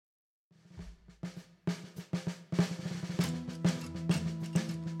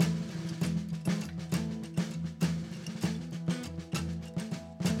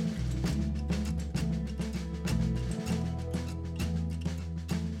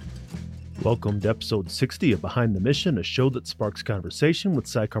Welcome to episode 60 of Behind the Mission, a show that sparks conversation with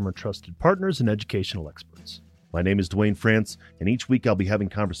PsychArmor trusted partners and educational experts. My name is Dwayne France, and each week I'll be having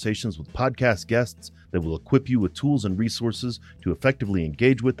conversations with podcast guests that will equip you with tools and resources to effectively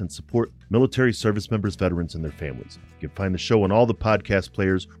engage with and support military service members, veterans, and their families. You can find the show on all the podcast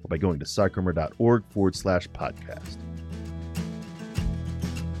players or by going to psycharmor.org/podcast.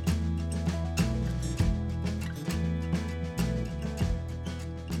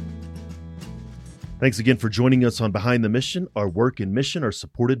 Thanks again for joining us on Behind the Mission. Our work and mission are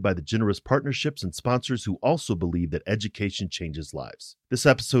supported by the generous partnerships and sponsors who also believe that education changes lives. This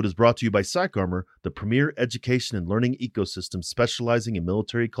episode is brought to you by PsychArmor, the premier education and learning ecosystem specializing in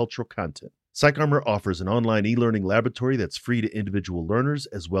military cultural content. PsychArmor offers an online e-learning laboratory that's free to individual learners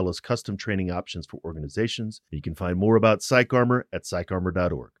as well as custom training options for organizations. You can find more about PsychArmor at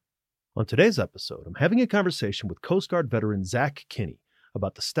psycharmor.org. On today's episode, I'm having a conversation with Coast Guard veteran Zach Kinney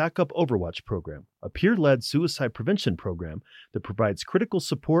about the Stack Up Overwatch program, a peer-led suicide prevention program that provides critical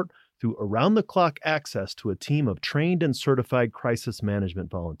support through around-the-clock access to a team of trained and certified crisis management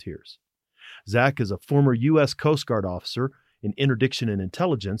volunteers. Zach is a former U.S. Coast Guard officer in interdiction and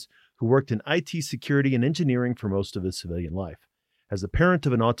intelligence who worked in IT security and engineering for most of his civilian life. As a parent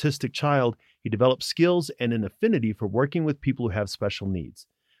of an autistic child, he developed skills and an affinity for working with people who have special needs.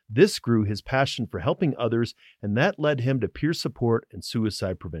 This grew his passion for helping others, and that led him to peer support and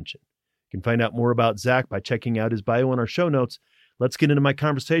suicide prevention. You can find out more about Zach by checking out his bio in our show notes. Let's get into my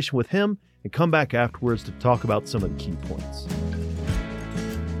conversation with him and come back afterwards to talk about some of the key points.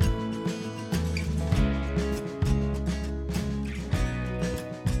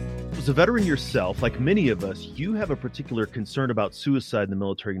 As a veteran yourself, like many of us, you have a particular concern about suicide in the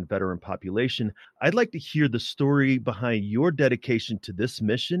military and veteran population. I'd like to hear the story behind your dedication to this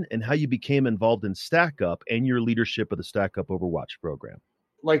mission and how you became involved in Stack Up and your leadership of the Stack Up Overwatch program.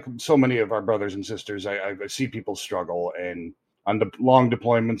 Like so many of our brothers and sisters, I see people struggle, and on the long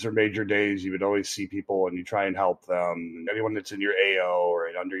deployments or major days, you would always see people and you try and help them. Anyone that's in your AO or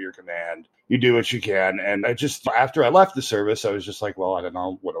under your command, you do what you can. And after I left the service, I was just like, well, I don't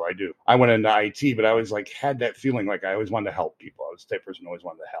know. What do I do? I went into IT, but I always had that feeling like I always wanted to help people. I was the type of person who always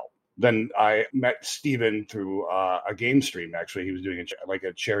wanted to help. Then I met Steven through a game stream. Actually, he was doing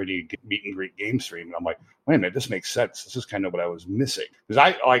a charity meet and greet game stream. And I'm like, wait a minute, this makes sense. This is kind of what I was missing.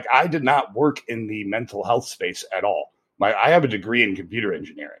 Because I did not work in the mental health space at all. I have a degree in computer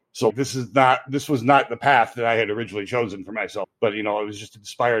engineering. So this was not the path that I had originally chosen for myself. But, I was just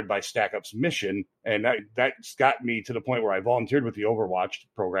inspired by Stack Up's mission. And that's got me to the point where I volunteered with the Overwatch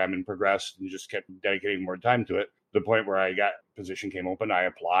program and progressed and just kept dedicating more time to it. To the point where a position came open, I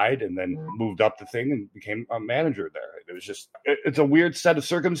applied and then moved up the thing and became a manager there. It was it's a weird set of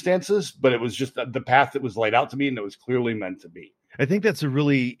circumstances, but it was just the path that was laid out to me and it was clearly meant to be. I think that's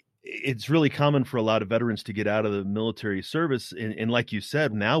it's really common for a lot of veterans to get out of the military service. And like you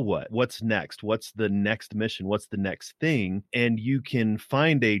said, now what? What's next? What's the next mission? What's the next thing? And you can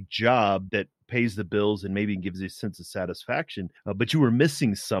find a job that pays the bills and maybe gives you a sense of satisfaction, but you were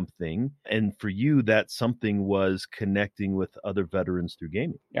missing something. And for you, that something was connecting with other veterans through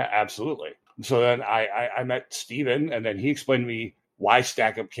gaming. Yeah, absolutely. So then I met Steven, and then he explained to me why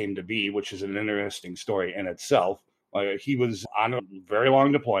Stack Up came to be, which is an interesting story in itself. He was on a very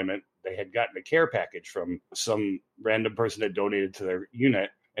long deployment. They had gotten a care package from some random person that donated to their unit,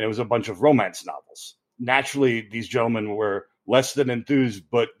 and it was a bunch of romance novels. Naturally, these gentlemen were less than enthused,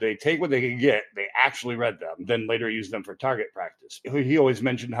 but they take what they can get. They actually read them, then later used them for target practice. He always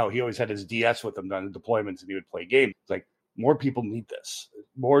mentioned how he always had his DS with him on deployments, and he would play games. It's like, more people need this.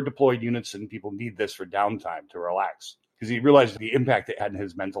 More deployed units and people need this for downtime to relax. Because he realized the impact it had on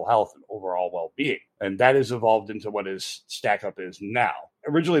his mental health and overall well-being. And that has evolved into what his Stack Up is now.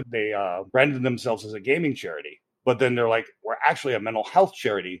 Originally, they branded themselves as a gaming charity, but then they're like, we're actually a mental health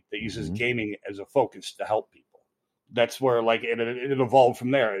charity that uses gaming as a focus to help people. That's where it evolved from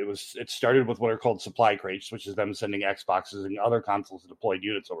there. It started with what are called supply crates, which is them sending Xboxes and other consoles to deployed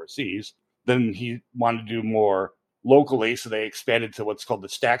units overseas. Then he wanted to do more locally, so they expanded to what's called the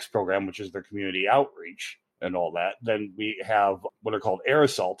Stacks program, which is their community outreach and all that. Then we have what are called air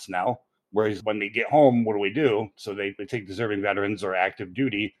assaults now, whereas when they get home, what do? So they take deserving veterans or active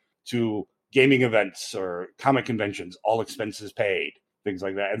duty to gaming events or comic conventions, all expenses paid, things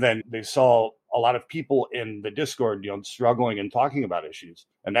like that. And then they saw a lot of people in the Discord, struggling and talking about issues.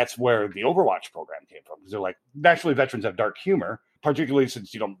 And that's where the Overwatch program came from. Because they're like, naturally, veterans have dark humor, particularly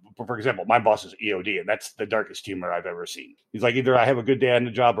since, for example, my boss is EOD, and that's the darkest humor I've ever seen. He's like, either I have a good day on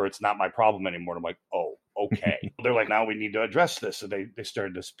the job or it's not my problem anymore. And I'm like, oh, okay. They're like, now we need to address this. So they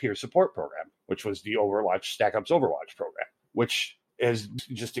started this peer support program, which was the Overwatch, Stack Up's Overwatch program, which has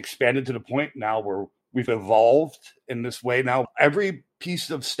just expanded to the point now where we've evolved in this way. Now, every piece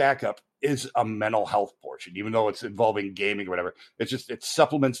of Stack Up is a mental health portion, even though it's involving gaming or whatever. It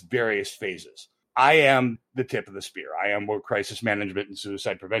supplements various phases. I am the tip of the spear. I am where crisis management and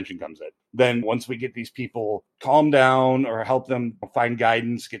suicide prevention comes in. Then once we get these people calm down or help them find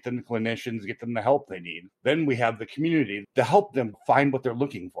guidance, get them to clinicians, get them the help they need, then we have the community to help them find what they're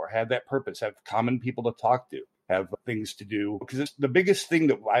looking for, have that purpose, have common people to talk to, have things to do. Because it's the biggest thing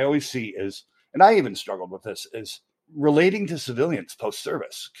that I always see is, and I even struggled with this, is relating to civilians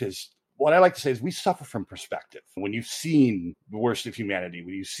post-service. Because what I like to say is we suffer from perspective. When you've seen the worst of humanity,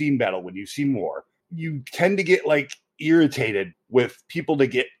 when you've seen battle, when you've seen war, you tend to get like irritated with people that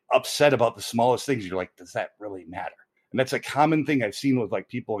get upset about the smallest things. You're like, does that really matter? And that's a common thing I've seen with like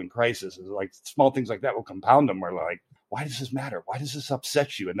people in crisis, is like small things like that will compound them. Where like, why does this matter? Why does this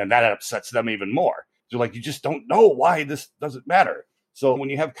upset you? And then that upsets them even more. They're like, you just don't know why this doesn't matter. So when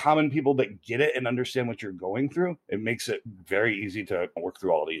you have common people that get it and understand what you're going through, it makes it very easy to work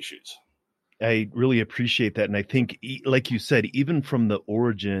through all the issues. I really appreciate that. And I think, like you said, even from the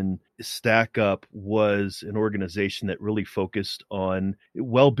origin, Stack Up was an organization that really focused on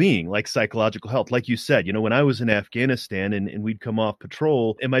well-being, like psychological health. Like you said, when I was in Afghanistan and we'd come off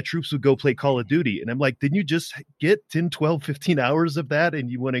patrol and my troops would go play Call of Duty. And I'm like, didn't you just get 10, 12, 15 hours of that?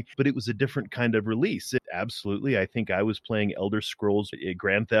 And but it was a different kind of release. Absolutely. I think I was playing Elder Scrolls,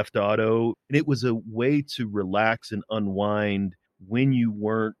 Grand Theft Auto, and it was a way to relax and unwind when you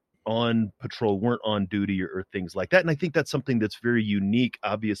weren't on patrol, weren't on duty or things like that. And I think that's something that's very unique,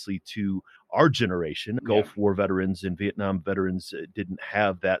 obviously, to our generation. Gulf War veterans and Vietnam veterans didn't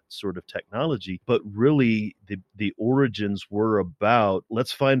have that sort of technology, but really the origins were about,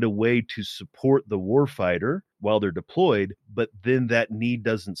 let's find a way to support the warfighter while they're deployed, but then that need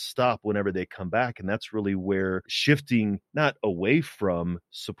doesn't stop whenever they come back. And that's really where shifting not away from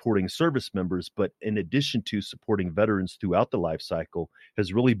supporting service members, but in addition to supporting veterans throughout the life cycle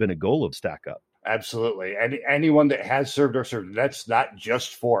has really been a goal of Stack Up. Absolutely. And anyone that has served or served, that's not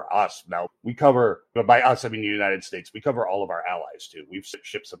just for us. Now, we cover, but by us, I mean the United States. We cover all of our allies, too. We've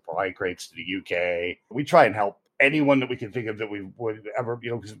shipped supply crates to the UK. We try and help anyone that we can think of that we would ever,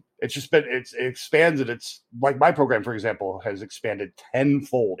 because it's just been, it expands, and it's like my program, for example, has expanded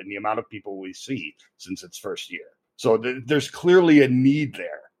tenfold in the amount of people we see since its first year. So there's clearly a need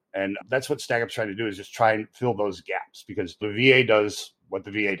there. And that's what Stack Up's trying to do, is just try and fill those gaps, because the VA does what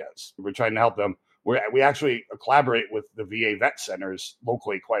the VA does. We're trying to help them. We actually collaborate with the VA vet centers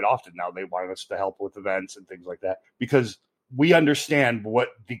locally quite often now. They want us to help with events and things like that, because we understand what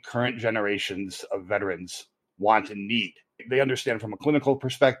the current generations of veterans want and need. They understand from a clinical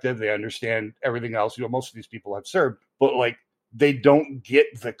perspective. They understand everything else. Most of these people have served, but like, they don't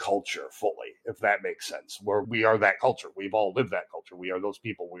get the culture fully, if that makes sense, where we are that culture. We've all lived that culture. We are those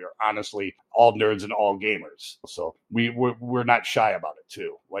people. We are honestly all nerds and all gamers. So we're not shy about it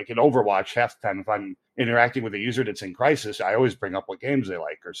too. Like in Overwatch, half the time, if I'm interacting with a user that's in crisis, I always bring up what games they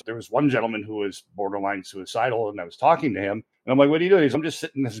like. Or so there was one gentleman who was borderline suicidal, and I was talking to him, and I'm like, what are you doing? He's, I'm just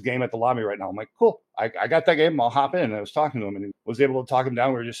sitting in this game at the lobby right now. I'm like, cool. I got that game. I'll hop in. And I was talking to him, and he was able to talk him down.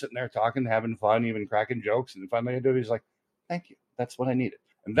 We were just sitting there talking, having fun, even cracking jokes. And finally I do it. He's like, thank you. That's what I needed.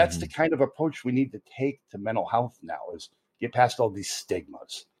 And that's the kind of approach we need to take to mental health now, is get past all these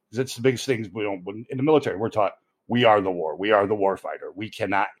stigmas. Because it's the biggest things when in the military, we're taught we are the war. We are the war fighter. We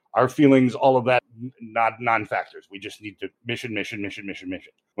cannot, our feelings, all of that, not non-factors. We just need to mission.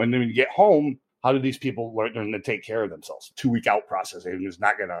 When we get home, how do these people learn to take care of themselves? 2-week out processing is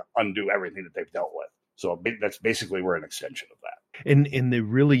not going to undo everything that they've dealt with. So that's basically, we're an extension of that. And the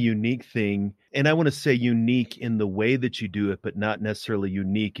really unique thing, and I want to say unique in the way that you do it, but not necessarily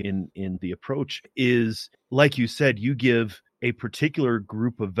unique in the approach, is, like you said, you give a particular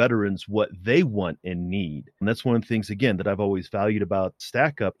group of veterans what they want and need. And that's one of the things, again, that I've always valued about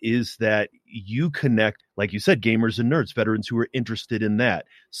Stack Up, is that you connect, like you said, gamers and nerds, veterans who are interested in that,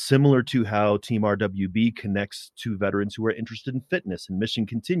 similar to how Team RWB connects to veterans who are interested in fitness, and Mission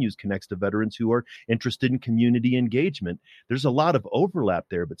Continues connects to veterans who are interested in community engagement. There's a lot of overlap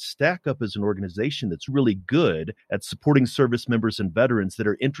there, but Stack Up is an organization that's really good at supporting service members and veterans that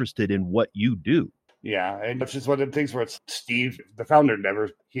are interested in what you do. Yeah, and that's just one of the things where it's Steve, the founder,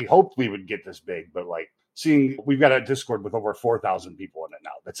 he hoped we would get this big, but like seeing, we've got a Discord with over 4,000 people in it now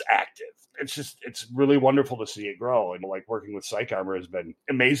that's active. It's really wonderful to see it grow. And like working with Psych Armor has been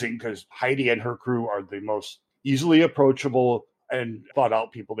amazing, because Heidi and her crew are the most easily approachable and thought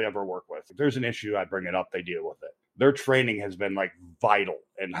out people they ever work with. If there's an issue, I bring it up, they deal with it. Their training has been like vital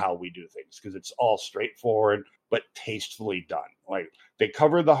in how we do things, because it's all straightforward, but tastefully done. Like they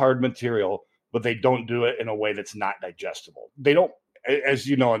cover the hard material, but they don't do it in a way that's not digestible. They don't As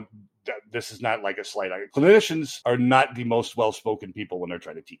you know, this is not like a slight. Clinicians are not the most well-spoken people when they're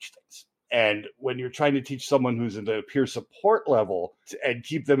trying to teach things. And when you're trying to teach someone who's in the peer support level and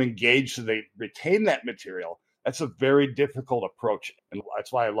keep them engaged so they retain that material, that's a very difficult approach. And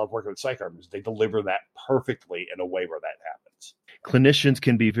that's why I love working with PsychArmors. They deliver that perfectly in a way where that happens. Clinicians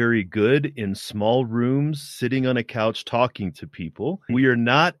can be very good in small rooms, sitting on a couch, talking to people. We are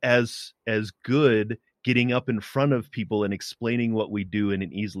not as good getting up in front of people and explaining what we do in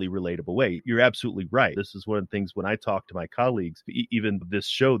an easily relatable way. You're absolutely right. This is one of the things when I talk to my colleagues, even this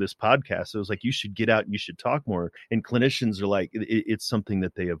show, this podcast, it was like, you should get out and you should talk more. And clinicians are like, it's something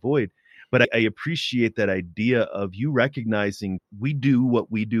that they avoid. But I appreciate that idea of you recognizing we do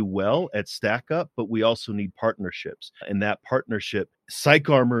what we do well at Stack Up, but we also need partnerships. And that partnership,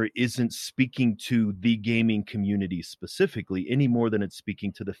 PsychArmor isn't speaking to the gaming community specifically any more than it's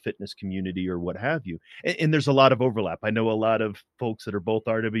speaking to the fitness community or what have you. And there's a lot of overlap. I know a lot of folks that are both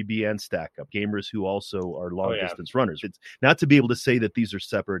RWB and Stack Up, gamers who also are long distance runners. It's not to be able to say that these are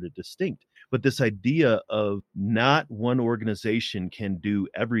separate and distinct, but this idea of not one organization can do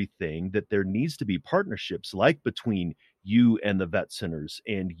everything, that there needs to be partnerships like between you and the vet centers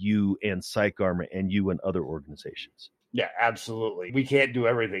and you and PsychArmor and you and other organizations. Yeah, absolutely. We can't do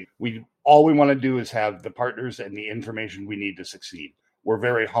everything. All we want to do is have the partners and the information we need to succeed. We're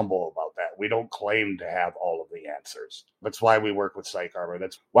very humble about that. We don't claim to have all of the answers. That's why we work with PsychArmor.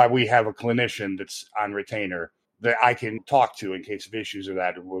 That's why we have a clinician that's on retainer that I can talk to in case of issues or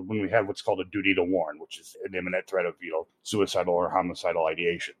that, when we have what's called a duty to warn, which is an imminent threat of, suicidal or homicidal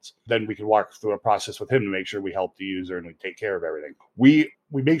ideations. Then we can walk through a process with him to make sure we help the user and we take care of everything. We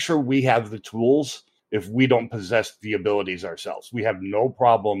make sure we have the tools if we don't possess the abilities ourselves. We have no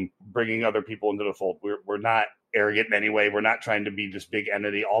problem bringing other people into the fold. We're not arrogant in any way. We're not trying to be this big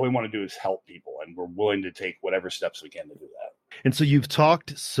entity. All we want to do is help people, and we're willing to take whatever steps we can to do that. And so you've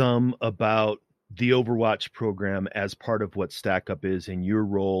talked some about the Overwatch program as part of what Stack Up is and your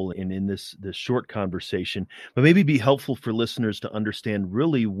role in this short conversation, but maybe be helpful for listeners to understand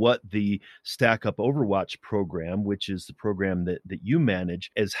really what the Stack Up Overwatch program, which is the program that you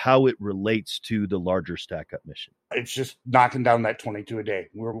manage, as how it relates to the larger Stack Up mission. It's just knocking down that 22 a day.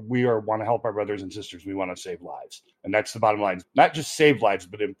 We want to help our brothers and sisters. We want to save lives. And that's the bottom line. Not just save lives,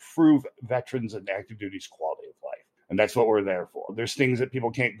 but improve veterans and active duty's quality of life. And that's what we're there for. There's things that people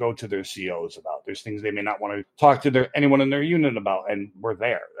can't go to their COs about. There's things they may not want to talk to anyone in their unit about, and we're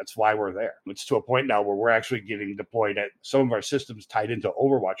there. That's why we're there. It's to a point now where we're actually getting deployed at some of our systems tied into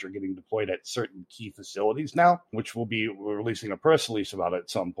Overwatch are getting deployed at certain key facilities now, which we're releasing a press release about it at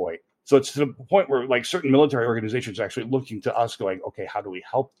some point. So it's to the point where like certain military organizations are actually looking to us going, okay, how do we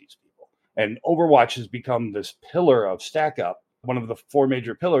help these people? And Overwatch has become this pillar of Stack Up, one of the 4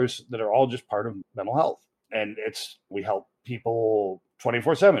 major pillars that are all just part of mental health. And we help people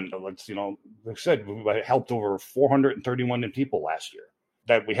 24/7. Like I said, we helped over 431 people last year.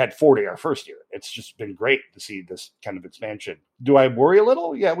 That we had 40 our first year. It's just been great to see this kind of expansion. Do I worry a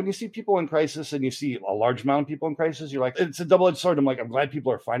little? Yeah, when you see people in crisis and you see a large amount of people in crisis, you're like, it's a double-edged sword. I'm glad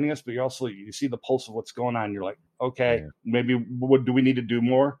people are finding us, but you see the pulse of what's going on. You're like, okay, maybe do we need to do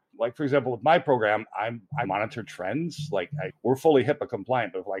more? Like, for example, with my program, I monitor trends. We're fully HIPAA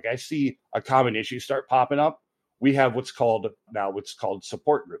compliant, but if I see a common issue start popping up, we have what's called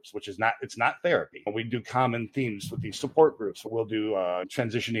support groups, which is it's not therapy. We do common themes with these support groups. We'll do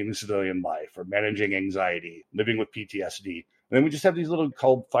transitioning to civilian life or managing anxiety, living with PTSD. And then we just have these little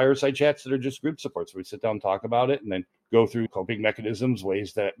called fireside chats that are just group supports where we sit down and talk about it and then go through coping mechanisms,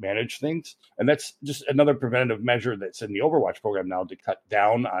 ways that manage things. And that's just another preventative measure that's in the Overwatch program now to cut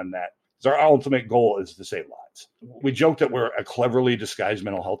down on that. Because our ultimate goal is to save lives. We joke that we're a cleverly disguised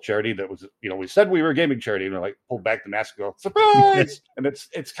mental health charity that was, we said we were a gaming charity and we're pulled back the mask and go, surprise! And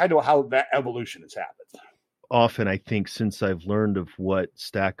it's kind of how that evolution has happened. Often, I think, since I've learned of what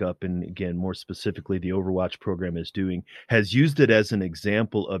Stack Up, and again, more specifically, the Overwatch program is doing, has used it as an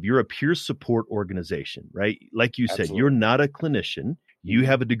example of you're a peer support organization, right? Like you said, you're not a clinician. You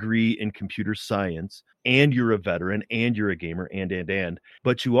have a degree in computer science, and you're a veteran, and you're a gamer,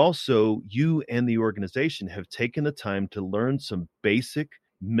 but you and the organization have taken the time to learn some basic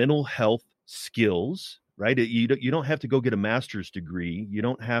mental health skills, right? You don't have to go get a master's degree. You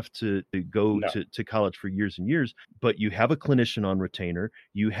don't have to go to college for years and years, but you have a clinician on retainer.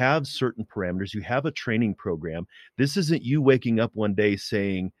 You have certain parameters. You have a training program. This isn't you waking up one day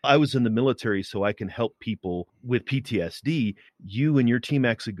saying, I was in the military so I can help people with PTSD. You and your team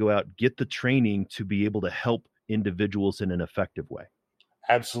actually go out, get the training to be able to help individuals in an effective way.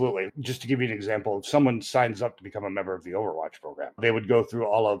 Absolutely. Just to give you an example, if someone signs up to become a member of the Overwatch program, they would go through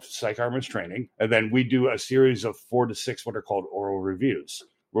all of PsychArmor's training, and then we do a series of 4 to 6 what are called oral reviews,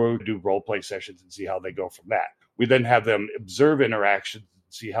 where we do role play sessions and see how they go from that. We then have them observe interactions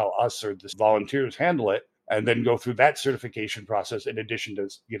and see how us or the volunteers handle it, and then go through that certification process in addition to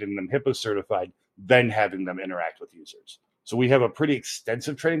getting them HIPAA certified, then having them interact with users. So we have a pretty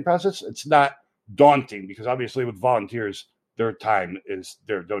extensive training process. It's not daunting because obviously with volunteers, their time is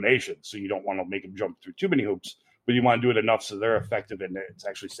their donation. So you don't want to make them jump through too many hoops, but you want to do it enough so they're effective and it's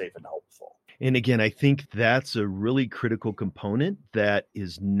actually safe and helpful. And again, I think that's a really critical component that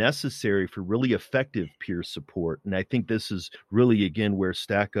is necessary for really effective peer support. And I think this is really, again, where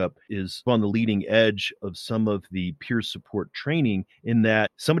StackUp is on the leading edge of some of the peer support training, in that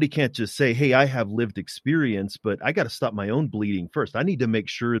somebody can't just say, hey, I have lived experience, but I got to stop my own bleeding first. I need to make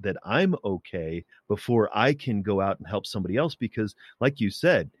sure that I'm okay before I can go out and help somebody else. Because like you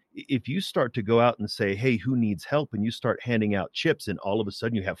said, if you start to go out and say, hey, who needs help? And you start handing out chips and all of a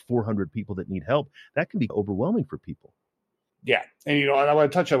sudden you have 400 people that need help, that can be overwhelming for people. Yeah. And, I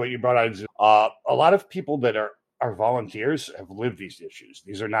want to touch on what you brought out. Is, a lot of people that are volunteers have lived these issues.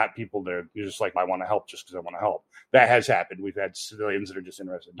 These are not people that are just like, I want to help just because I want to help. That has happened. We've had civilians that are just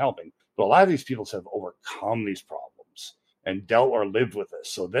interested in helping. But a lot of these people have overcome these problems and dealt or lived with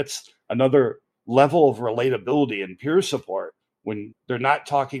this. So that's another level of relatability and peer support. When they're not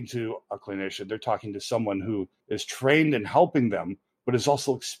talking to a clinician, they're talking to someone who is trained in helping them, but has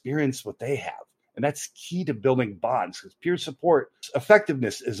also experienced what they have. And that's key to building bonds, because peer support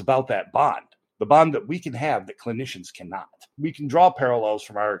effectiveness is about that bond, the bond that we can have that clinicians cannot. We can draw parallels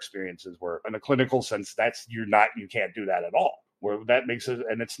from our experiences where in a clinical sense, you can't do that at all. Where that makes it,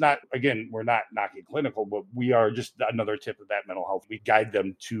 and it's not, again, we're not knocking clinical, but we are just another tip of that mental health. We guide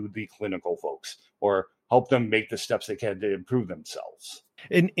them to the clinical folks or help them make the steps they can to improve themselves.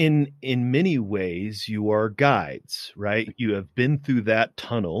 In many ways, you are guides, right? You have been through that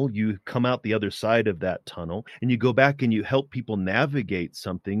tunnel, you come out the other side of that tunnel, and you go back and you help people navigate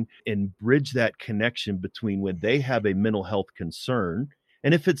something and bridge that connection between when they have a mental health concern.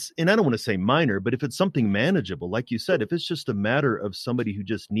 And if it's, and I don't want to say minor, but if it's something manageable, like you said, if it's just a matter of somebody who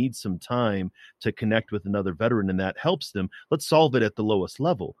just needs some time to connect with another veteran and that helps them, let's solve it at the lowest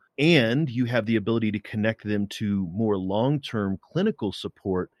level. And you have the ability to connect them to more long-term clinical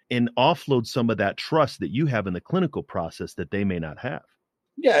support and offload some of that trust that you have in the clinical process that they may not have.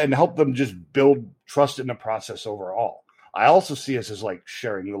 Yeah, and help them just build trust in the process overall. I also see us as like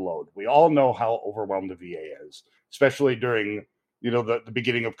sharing the load. We all know how overwhelmed the VA is, especially during the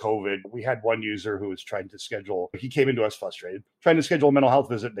beginning of COVID. We had one user who was trying to schedule, he came into us frustrated, trying to schedule a mental health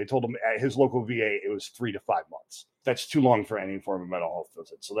visit. They told him at his local VA, it was 3 to 5 months. That's too long for any form of mental health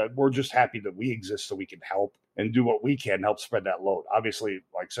visit. So that we're just happy that we exist so we can help and do what we can, help spread that load. Obviously,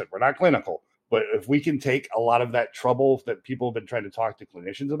 like I said, we're not clinical, but if we can take a lot of that trouble that people have been trying to talk to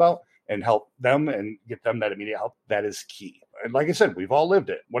clinicians about and help them and get them that immediate help, that is key. And like I said, we've all lived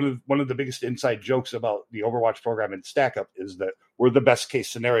it. One of the biggest inside jokes about the Overwatch program and StackUp is that we're the best case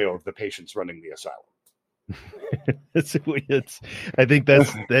scenario of the patients running the asylum. I think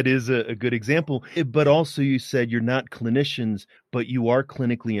that is a good example. But also, you said you're not clinicians, but you are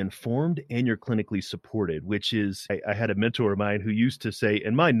clinically informed and you're clinically supported, which is, I had a mentor of mine who used to say,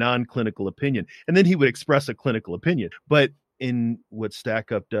 in my non-clinical opinion, and then he would express a clinical opinion. But in what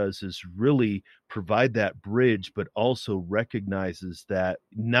StackUp does is really provide that bridge, but also recognizes that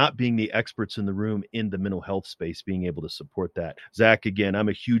not being the experts in the room in the mental health space, being able to support that. Zach, again, I'm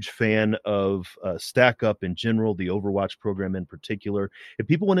a huge fan of StackUp in general, the Overwatch program in particular. If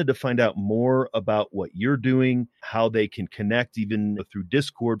people wanted to find out more about what you're doing, how they can connect, even through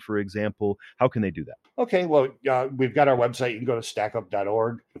Discord, for example, how can they do that? Okay, well, we've got our website. You can go to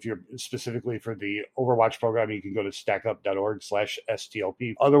stackup.org. If you're specifically for the Overwatch program, you can go to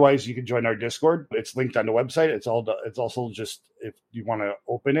stackup.org/STLP. Otherwise, you can join our Discord. It's linked on the website. It's also just, if you want to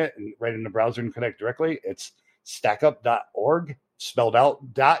open it and right in the browser and connect directly, it's stackup.org, spelled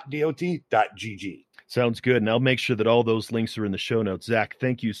out .dot.gg. Sounds good. And I'll make sure that all those links are in the show notes. Zach,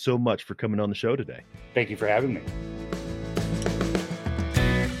 thank you so much for coming on the show today. Thank you for having me.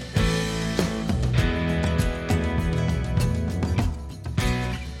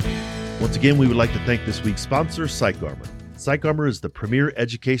 Once again, we would like to thank this week's sponsor, PsychArmor. PsychArmor is the premier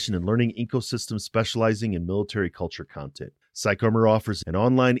education and learning ecosystem specializing in military culture content. PsychArmor offers an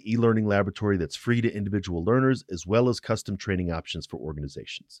online e-learning laboratory that's free to individual learners, as well as custom training options for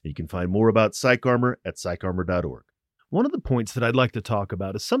organizations. You can find more about PsychArmor at psycharmor.org. One of the points that I'd like to talk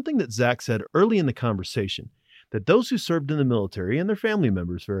about is something that Zach said early in the conversation, that those who served in the military and their family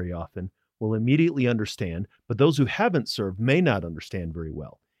members very often will immediately understand, but those who haven't served may not understand very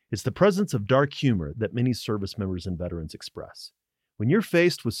well. It's the presence of dark humor that many service members and veterans express. When you're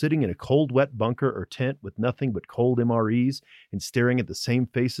faced with sitting in a cold, wet bunker or tent with nothing but cold MREs and staring at the same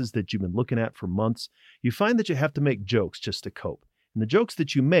faces that you've been looking at for months, you find that you have to make jokes just to cope. And the jokes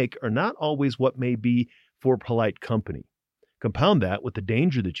that you make are not always what may be for polite company. Compound that with the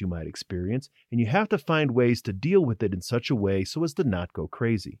danger that you might experience, and you have to find ways to deal with it in such a way so as to not go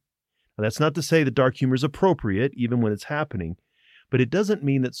crazy. Now, that's not to say that dark humor is appropriate, even when it's happening, but it doesn't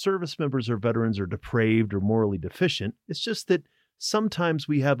mean that service members or veterans are depraved or morally deficient. It's just that sometimes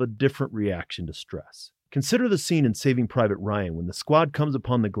we have a different reaction to stress. Consider the scene in Saving Private Ryan when the squad comes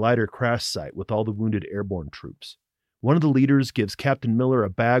upon the glider crash site with all the wounded airborne troops. One of the leaders gives Captain Miller a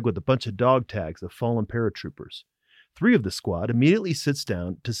bag with a bunch of dog tags of fallen paratroopers. 3 of the squad immediately sits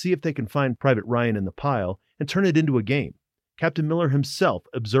down to see if they can find Private Ryan in the pile and turn it into a game. Captain Miller himself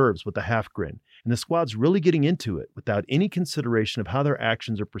observes with a half-grin, and the squad's really getting into it without any consideration of how their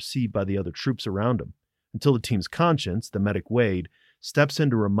actions are perceived by the other troops around them, until the team's conscience, the medic Wade, steps in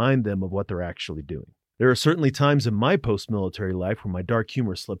to remind them of what they're actually doing. There are certainly times in my post-military life where my dark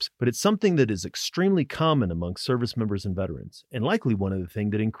humor slips, but it's something that is extremely common among service members and veterans, and likely one of the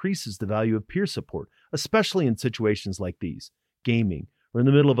things that increases the value of peer support, especially in situations like these, gaming, or in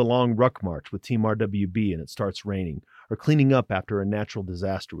the middle of a long ruck march with Team RWB and it starts raining, or cleaning up after a natural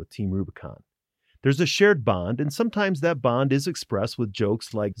disaster with Team Rubicon. There's a shared bond, and sometimes that bond is expressed with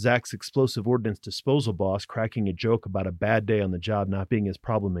jokes like Zach's explosive ordnance disposal boss cracking a joke about a bad day on the job not being his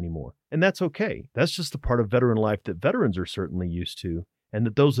problem anymore. And that's okay. That's just a part of veteran life that veterans are certainly used to, and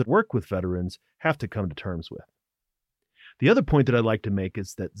that those that work with veterans have to come to terms with. The other point that I'd like to make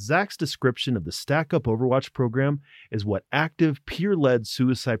is that Zach's description of the Stack Up Overwatch program is what active, peer-led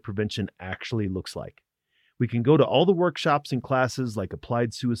suicide prevention actually looks like. We can go to all the workshops and classes like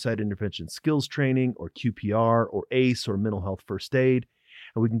Applied Suicide Intervention Skills Training or QPR or ACE or Mental Health First Aid,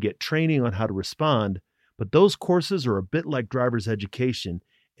 and we can get training on how to respond, but those courses are a bit like driver's education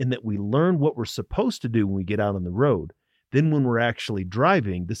in that we learn what we're supposed to do when we get out on the road. Then when we're actually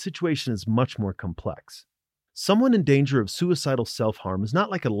driving, the situation is much more complex. Someone in danger of suicidal self-harm is not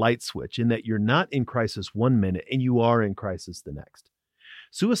like a light switch in that you're not in crisis 1 minute and you are in crisis the next.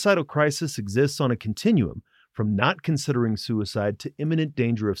 Suicidal crisis exists on a continuum from not considering suicide to imminent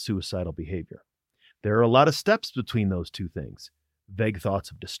danger of suicidal behavior. There are a lot of steps between those two things. Vague thoughts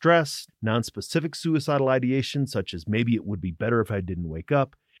of distress, nonspecific suicidal ideation such as maybe it would be better if I didn't wake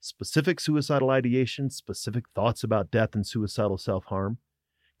up, specific suicidal ideation, specific thoughts about death and suicidal self-harm,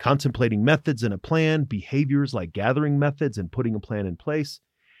 contemplating methods and a plan, behaviors like gathering methods and putting a plan in place,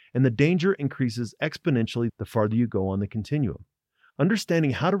 and the danger increases exponentially the farther you go on the continuum.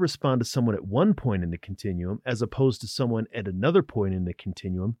 Understanding how to respond to someone at one point in the continuum as opposed to someone at another point in the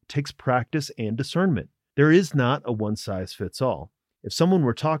continuum takes practice and discernment. There is not a one-size-fits-all. If someone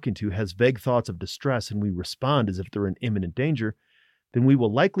we're talking to has vague thoughts of distress and we respond as if they're in imminent danger, then we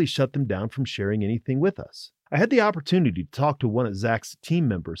will likely shut them down from sharing anything with us. I had the opportunity to talk to one of Zach's team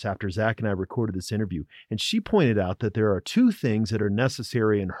members after Zach and I recorded this interview, and she pointed out that there are 2 things that are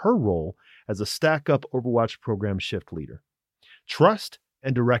necessary in her role as a Stack Up Overwatch program shift leader. Trust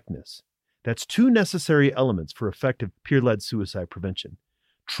and directness. That's 2 necessary elements for effective peer-led suicide prevention.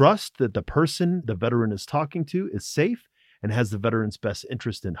 Trust that the person the veteran is talking to is safe and has the veteran's best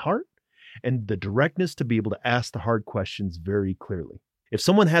interest in heart, and the directness to be able to ask the hard questions very clearly. If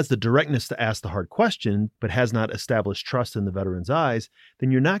someone has the directness to ask the hard question, but has not established trust in the veteran's eyes,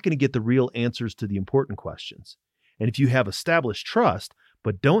 then you're not going to get the real answers to the important questions. And if you have established trust,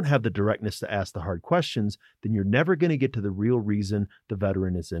 but don't have the directness to ask the hard questions, then you're never going to get to the real reason the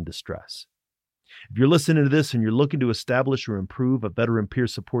veteran is in distress. If you're listening to this and you're looking to establish or improve a veteran peer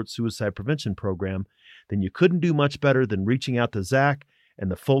support suicide prevention program, then you couldn't do much better than reaching out to Zach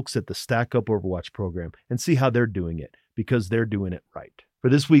and the folks at the Stack Up Overwatch program and see how they're doing it, because they're doing it right. For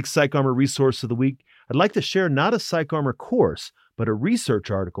this week's PsychArmor Resource of the Week, I'd like to share not a PsychArmor course, but a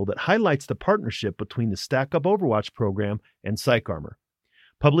research article that highlights the partnership between the Stack Up Overwatch program and PsychArmor.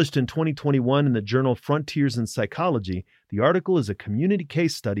 Published in 2021 in the journal Frontiers in Psychology, the article is a community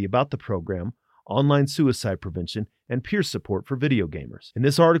case study about the program, online suicide prevention, and peer support for video gamers. In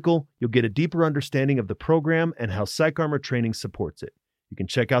this article, you'll get a deeper understanding of the program and how PsychArmor training supports it. You can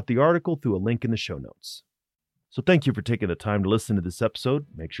check out the article through a link in the show notes. So thank you for taking the time to listen to this episode.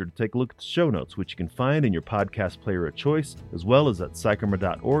 Make sure to take a look at the show notes, which you can find in your podcast player of choice, as well as at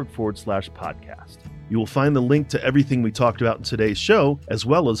psycharmor.org/podcast. You will find the link to everything we talked about in today's show, as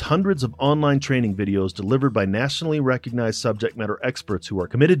well as hundreds of online training videos delivered by nationally recognized subject matter experts who are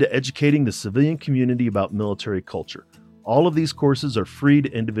committed to educating the civilian community about military culture. All of these courses are free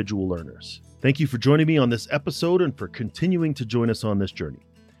to individual learners. Thank you for joining me on this episode and for continuing to join us on this journey.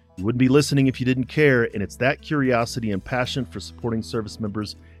 You wouldn't be listening if you didn't care, and it's that curiosity and passion for supporting service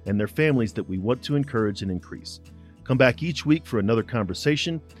members and their families that we want to encourage and increase. Come back each week for another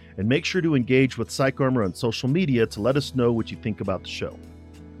conversation, and make sure to engage with PsychArmor on social media to let us know what you think about the show.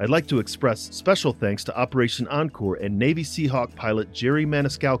 I'd like to express special thanks to Operation Encore and Navy Seahawk pilot Jerry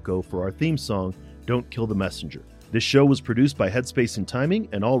Maniscalco for our theme song, Don't Kill the Messenger. This show was produced by Headspace and Timing,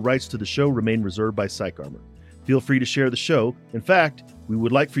 and all rights to the show remain reserved by PsychArmor. Feel free to share the show. In fact, we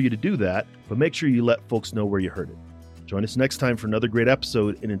would like for you to do that, but make sure you let folks know where you heard it. Join us next time for another great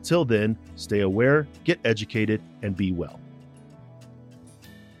episode, and until then, stay aware, get educated, and be well.